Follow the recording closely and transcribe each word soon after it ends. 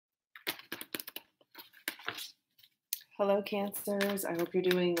Hello, Cancers. I hope you're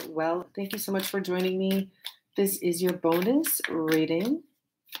doing well. Thank you so much for joining me. This is your bonus reading.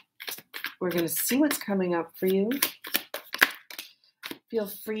 We're going to see what's coming up for you. Feel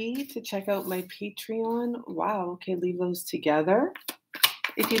free to check out my Patreon. Wow, okay, leave those together.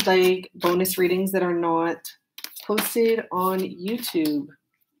 If you'd like bonus readings that are not posted on YouTube.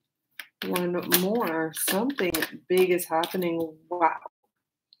 One more. Something big is happening. Wow.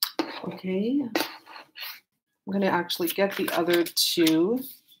 Okay. I'm going to actually get the other two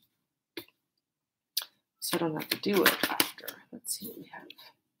so I don't have to do it after. Let's see what we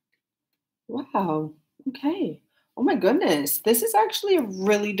have. Wow. Okay. Oh my goodness. This is actually a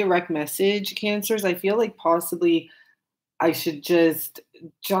really direct message, Cancers. I feel like possibly I should just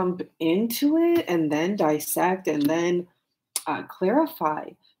jump into it and then dissect and then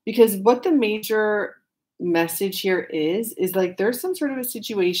clarify. Because what the major message here is like there's some sort of a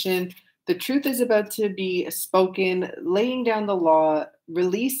situation. The truth is about to be spoken, laying down the law,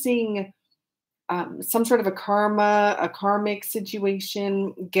 releasing some sort of a karmic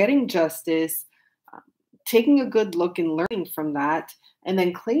situation, getting justice, um, taking a good look and learning from that, and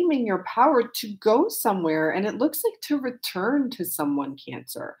then claiming your power to go somewhere. And it looks like to return to someone,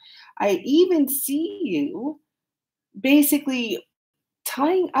 Cancer. I even see you basically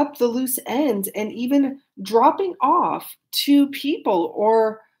tying up the loose ends and even dropping off two people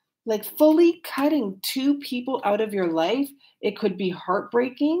or like fully cutting two people out of your life. It could be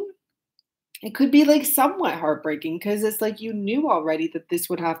heartbreaking. It could be like somewhat heartbreaking because it's like you knew already that this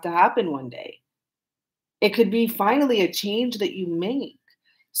would have to happen one day. It could be finally a change that you make.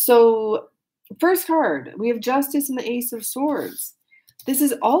 So, first card, we have Justice and the Ace of Swords. This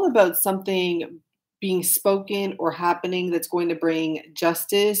is all about something being spoken or happening that's going to bring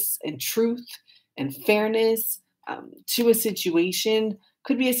justice and truth and fairness to a situation.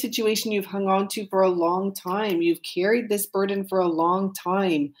 Could be a situation you've hung on to for a long time. You've carried this burden for a long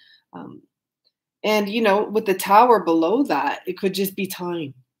time. Um, and, with the tower below that, it could just be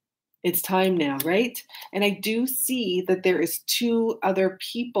time. It's time now, right? And I do see that there is two other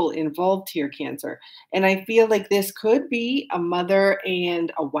people involved here, Cancer. And I feel like this could be a mother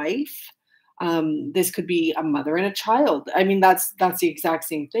and a wife. This could be a mother and a child. I mean, that's the exact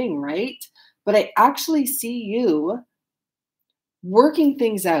same thing, right? But I actually see you working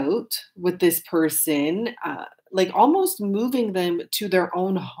things out with this person, like almost moving them to their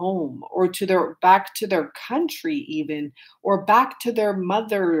own home or to their back to their country even, or back to their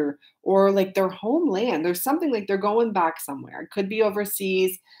mother or like their homeland. There's something like they're going back somewhere. It could be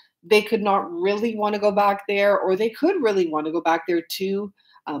overseas. They could not really want to go back there, or they could really want to go back there too.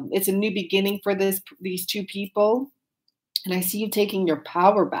 It's a new beginning for these two people. And I see you taking your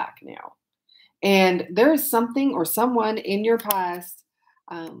power back now. And there is something or someone in your past.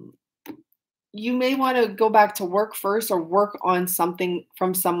 Um, you may want to go back to work first or work on something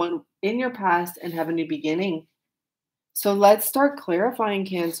from someone in your past and have a new beginning. So let's start clarifying,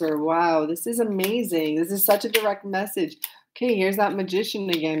 Cancer. Wow, this is amazing. This is such a direct message. Okay, here's that magician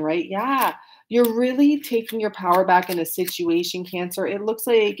again, right? Yeah, you're really taking your power back in a situation, Cancer. It looks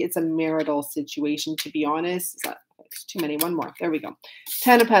like it's a marital situation, to be honest. It's too many. One more. There we go.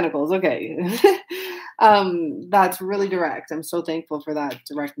 10 of Pentacles. Okay. That's really direct. I'm so thankful for that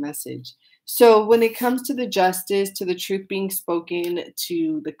direct message. So when it comes to the justice, to the truth being spoken,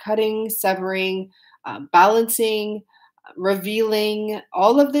 to the cutting, severing, balancing, revealing,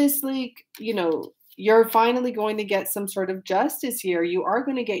 all of this, like, you're finally going to get some sort of justice here. You are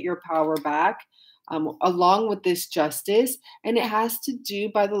going to get your power back along with this justice. And it has to do,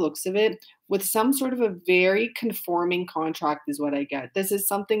 by the looks of it, with some sort of a very conforming contract is what I get. This is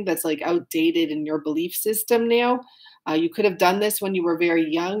something that's like outdated in your belief system now. You could have done this when you were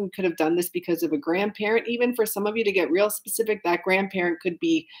very young. You could have done this because of a grandparent. Even for some of you to get real specific, that grandparent could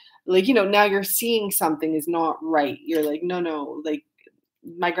be like, now you're seeing something is not right. You're like, no, like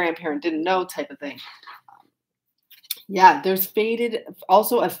my grandparent didn't know type of thing. Yeah, there's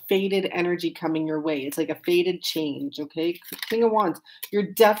also a faded energy coming your way. It's like a faded change, okay? King of Wands.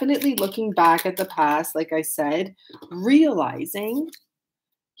 You're definitely looking back at the past, like I said, realizing,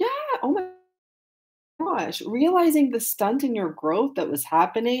 yeah, oh my gosh, realizing the stunt in your growth that was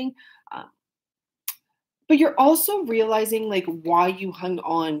happening. uh, but you're also realizing like why you hung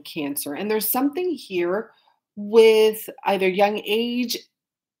on, Cancer. And there's something here with either young age,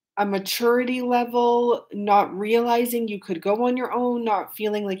 a maturity level, not realizing you could go on your own, not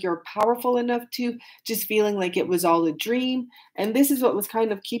feeling like you're powerful enough to, just feeling like it was all a dream. And this is what was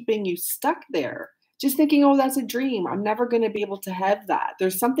kind of keeping you stuck there. Just thinking, oh, that's a dream. I'm never going to be able to have that.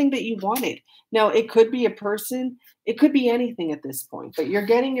 There's something that you wanted. Now, it could be a person, it could be anything at this point, but you're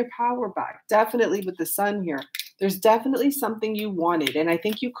getting your power back. Definitely with the sun here. There's definitely something you wanted, and I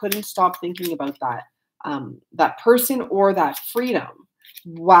think you couldn't stop thinking about that, that person or that freedom.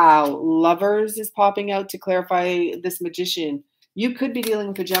 Wow, lovers is popping out to clarify this magician. You could be dealing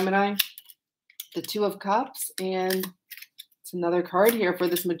with a Gemini, the Two of Cups, and it's another card here for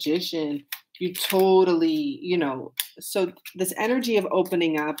this magician. You totally, so this energy of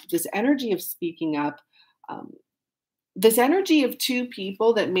opening up, this energy of speaking up, um, this energy of two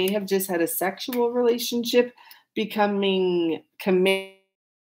people that may have just had a sexual relationship becoming committed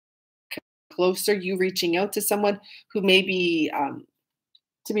closer, you reaching out to someone who maybe,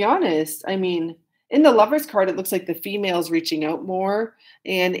 to be honest, I mean, in the Lovers card, it looks like the female's reaching out more.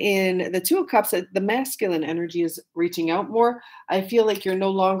 And in the Two of Cups, the masculine energy is reaching out more. I feel like you're no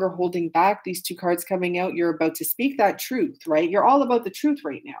longer holding back. These two cards coming out, you're about to speak that truth, right? You're all about the truth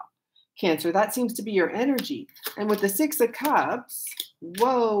right now, Cancer. That seems to be your energy. And with the Six of Cups,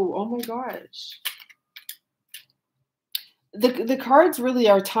 whoa, oh my gosh. The cards really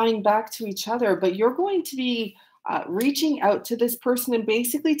are tying back to each other, but you're going to be reaching out to this person and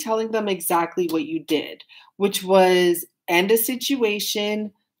basically telling them exactly what you did, which was end a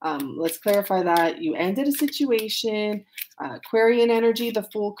situation. Let's clarify that. You ended a situation. Aquarian energy, the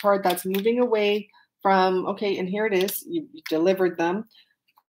Fool card, that's moving away from, okay, and here it is. You delivered them.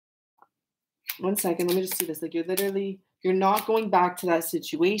 One second, let me just see this. Like you're not going back to that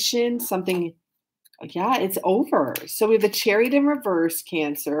situation. Something, yeah, it's over. So we have the Chariot in reverse,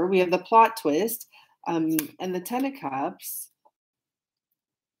 Cancer. We have the plot twist, and the Ten of Cups.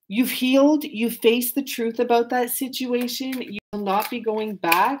 You've healed. You faced the truth about that situation. You will not be going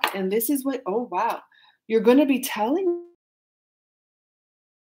back. And this is what, oh, wow. You're going to be telling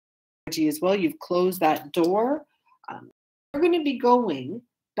energy as well. You've closed that door. You're going to be going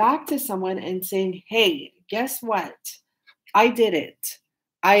back to someone and saying, hey, guess what? I did it.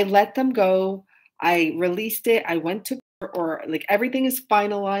 I let them go. I released it. I went to, or like everything is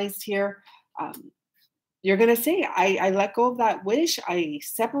finalized here. You're going to say, I let go of that wish. I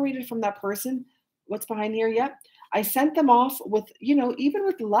separated from that person. What's behind here? Yep. I sent them off with, even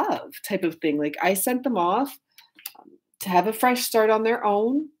with love type of thing. Like I sent them off to have a fresh start on their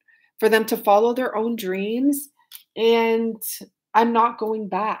own, for them to follow their own dreams. And I'm not going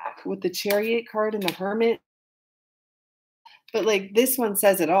back with the Chariot card and the Hermit. But like this one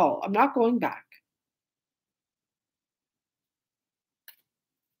says it all. I'm not going back.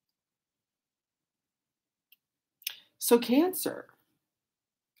 So Cancer,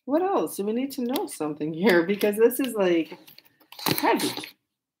 what else? Do we need to know something here? Because this is like heavy.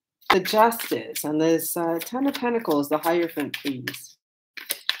 The Justice and this Ten of Pentacles, the Hierophant, please.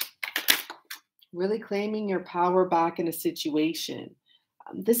 Really claiming your power back in a situation.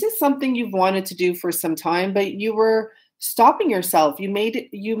 This is something you've wanted to do for some time, but you were stopping yourself. You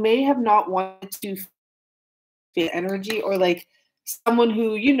may have not wanted to feel energy, or like someone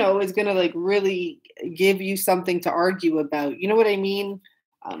who, is going to like really give you something to argue about. You know what I mean?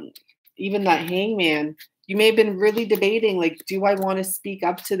 Um, Even that Hangman, you may have been really debating, like, do I want to speak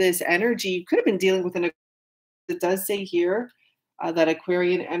up to this energy? You could have been dealing with it does say here, that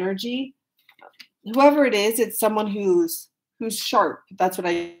Aquarian energy. Whoever it is, it's someone who's sharp. That's what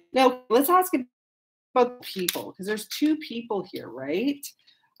I know. Let's ask about people, because there's two people here, right?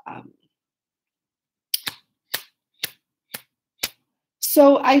 Um,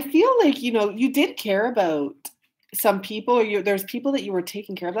 so I feel like, you did care about some people, or there's people that you were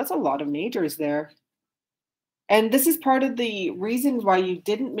taking care of. That's a lot of majors there. And this is part of the reason why you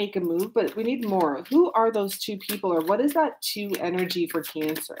didn't make a move, but we need more. Who are those two people, or what is that two energy for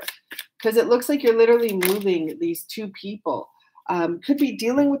Cancer? Because it looks like you're literally moving these two people. Could be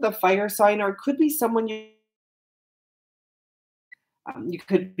dealing with a fire sign, or it could be someone you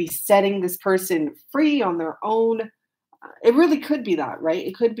could be setting this person free on their own. It really could be that, right?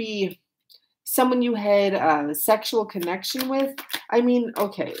 It could be someone you had a sexual connection with. I mean,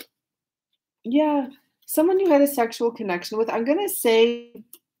 okay. Yeah, someone you had a sexual connection with. I'm going to say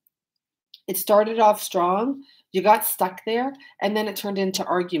it started off strong. You got stuck there, and then it turned into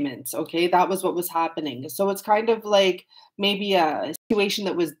arguments. Okay, that was what was happening. So it's kind of like maybe a situation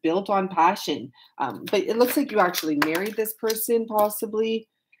that was built on passion. But it looks like you actually married this person, possibly.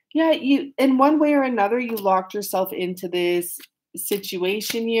 Yeah, you, in one way or another, you locked yourself into this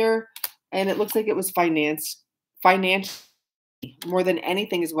situation here, and it looks like it was financial more than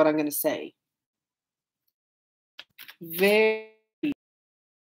anything, is what I'm going to say. Very.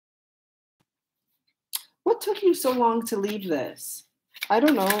 What took you so long to leave this? I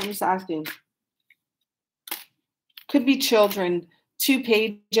don't know. I'm just asking. Could be children,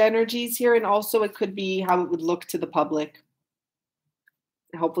 two-page energies here, and also it could be how it would look to the public.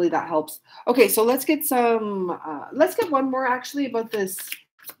 Hopefully that helps. Okay, so let's get one more actually about this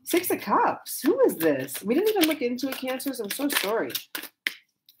Six of Cups. Who is this? We didn't even look into it, Cancers. I'm so sorry.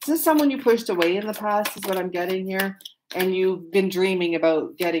 Is this someone you pushed away in the past, is what I'm getting here? And you've been dreaming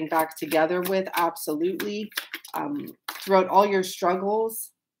about getting back together with? Absolutely. Throughout all your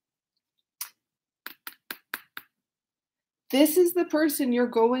struggles. This is the person you're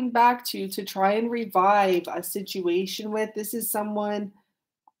going back to try and revive a situation with. This is someone,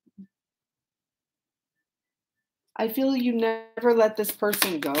 I feel you never let this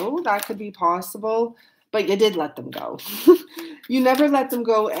person go. That could be possible, but you did let them go. You never let them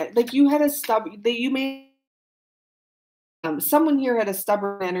go. Like you had a that you made someone here had a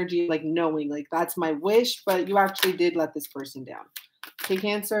stubborn energy, like knowing, like that's my wish, but you actually did let this person down. Okay,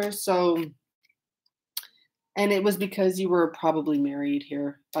 Cancer. So, and it was because you were probably married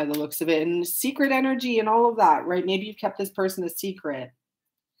here by the looks of it, and secret energy and all of that, right? Maybe you kept this person a secret.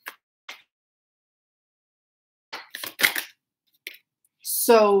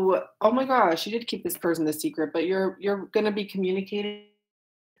 So, oh my gosh, you did keep this person a secret, but you're gonna be communicating.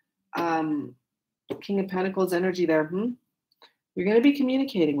 Um, King of Pentacles energy there. You're going to be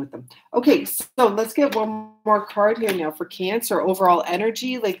communicating with them. Okay, so let's get one more card here now for Cancer. Overall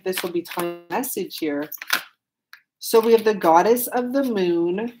energy, like this will be time message here. So we have the Goddess of the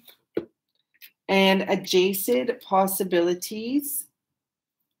Moon and adjacent possibilities.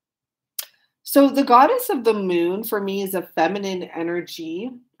 So the Goddess of the Moon for me is a feminine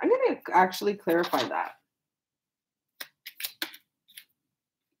energy. I'm going to actually clarify that.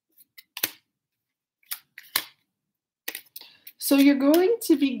 So you're going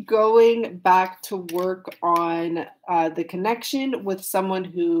to be going back to work on the connection with someone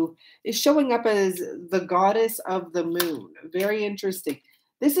who is showing up as the goddess of the moon. Very interesting.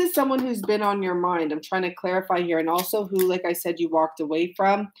 This is someone who's been on your mind. I'm trying to clarify here. And also who, like I said, you walked away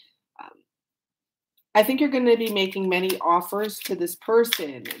from. I think you're going to be making many offers to this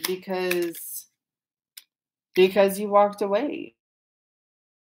person because you walked away.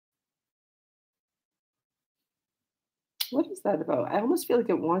 What is that about? I almost feel like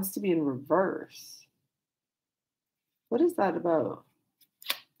it wants to be in reverse. What is that about?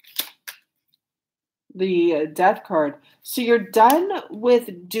 The death card. So you're done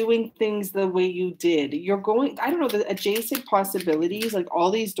with doing things the way you did. You're going, I don't know, the adjacent possibilities, like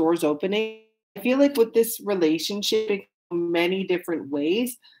all these doors opening. I feel like with this relationship, it can go many different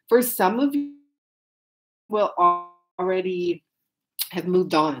ways. For some of you, will already have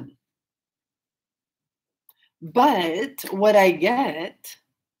moved on. But what I get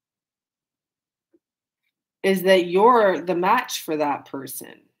is that you're the match for that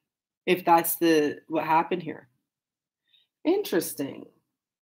person, if that's what happened here. Interesting.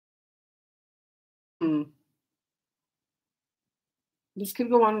 Hmm. This could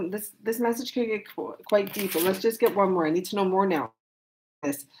go on. This message could get quite deep, but let's just get one more. I need to know more now.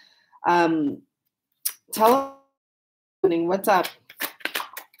 This, um, tell what's up.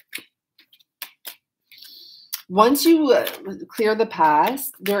 Once you clear the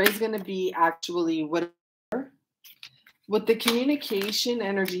past, there is going to be actually whatever with the communication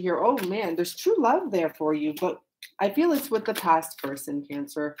energy here. Oh man, there's true love there for you, but I feel it's with the past person,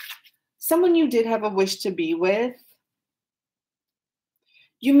 Cancer. Someone you did have a wish to be with.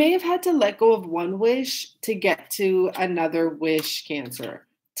 You may have had to let go of one wish to get to another wish, Cancer.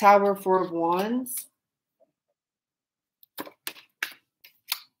 Tower, Four of Wands.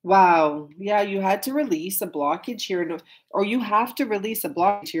 Wow. Yeah, you had to release a blockage here, or you have to release a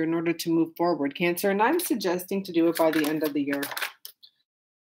blockage here in order to move forward, Cancer. And I'm suggesting to do it by the end of the year.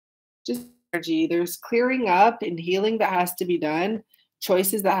 Just energy. There's clearing up and healing that has to be done,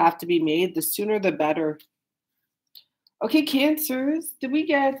 choices that have to be made. The sooner, the better. Okay, Cancers. Did we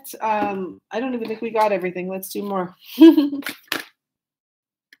get, I don't even think we got everything. Let's do more.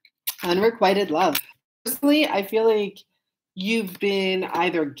 Unrequited love. Personally, I feel like you've been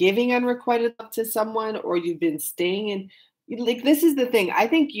either giving unrequited love to someone or you've been staying in. Like, this is the thing. I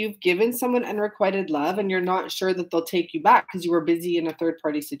think you've given someone unrequited love and you're not sure that they'll take you back because you were busy in a third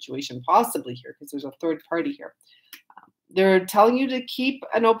party situation, possibly here, because there's a third party here. They're telling you to keep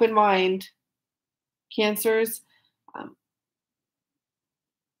an open mind, Cancers.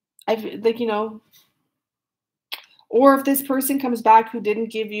 I like, or if this person comes back who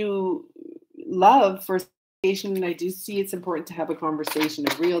didn't give you love for conversation, and I do see it's important to have a conversation,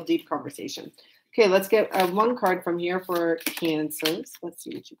 a real deep conversation. Okay, let's get one card from here for Cancers. Let's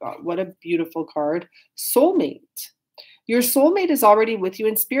see what you got. What a beautiful card. Soulmate. Your soulmate is already with you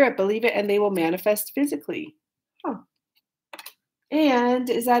in spirit. Believe it, and they will manifest physically. Huh. And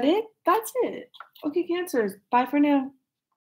is that it? That's it. Okay, Cancers. Bye for now.